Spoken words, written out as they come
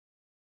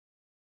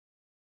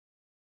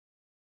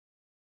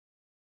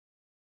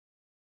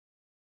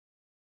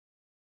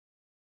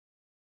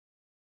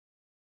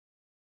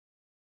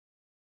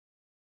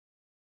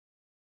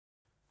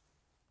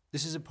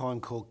This is a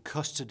poem called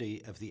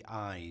Custody of the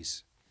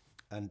Eyes.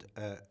 And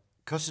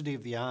Custody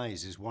of the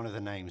Eyes is one of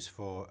the names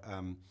for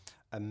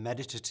a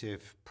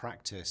meditative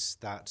practice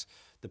that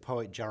the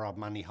poet Gerard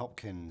Manley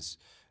Hopkins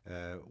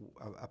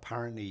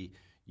apparently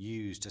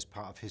used as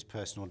part of his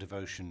personal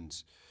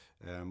devotions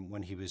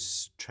when he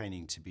was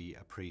training to be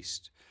a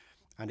priest.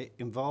 And it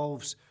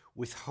involves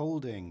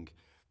withholding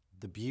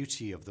the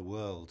beauty of the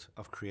world,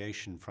 of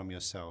creation, from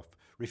yourself,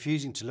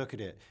 refusing to look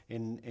at it.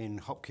 In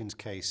Hopkins'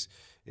 case,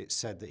 it's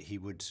said that he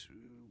would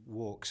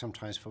walk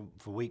sometimes for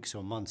weeks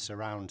or months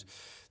around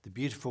the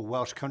beautiful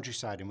Welsh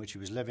countryside in which he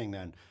was living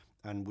then,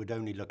 and would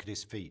only look at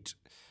his feet,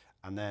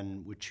 and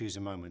then would choose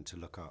a moment to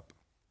look up.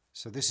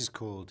 So this is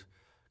called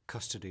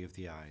Custody of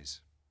the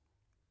Eyes.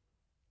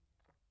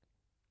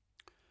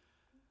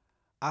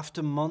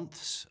 After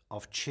months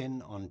of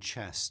chin on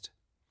chest,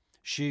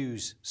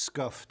 shoes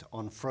scuffed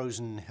on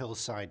frozen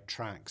hillside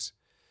tracks,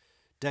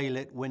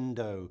 daylit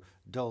window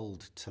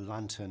dulled to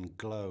lantern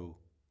glow,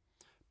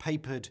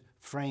 papered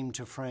frame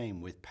to frame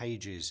with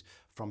pages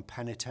from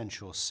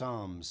penitential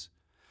psalms,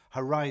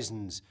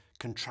 horizons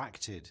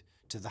contracted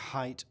to the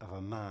height of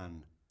a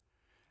man.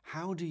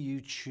 How do you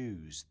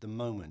choose the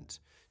moment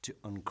to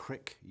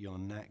uncrick your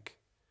neck,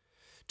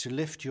 to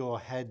lift your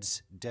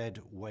head's dead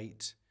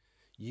weight,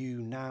 you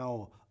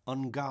now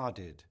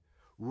unguarded,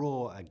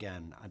 raw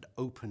again and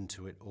open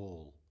to it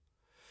all,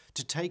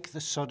 to take the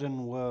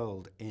sudden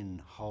world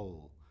in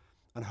whole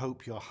and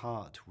hope your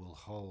heart will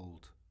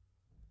hold?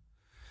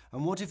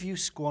 And what if you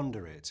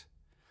squander it,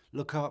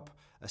 look up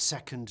a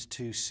second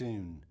too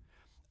soon,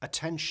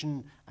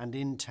 attention and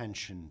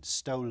intention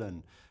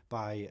stolen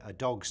by a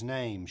dog's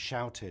name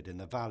shouted in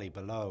the valley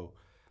below,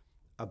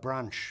 a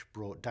branch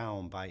brought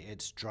down by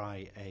its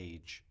dry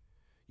age,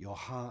 your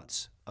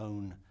heart's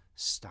own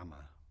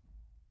stammer?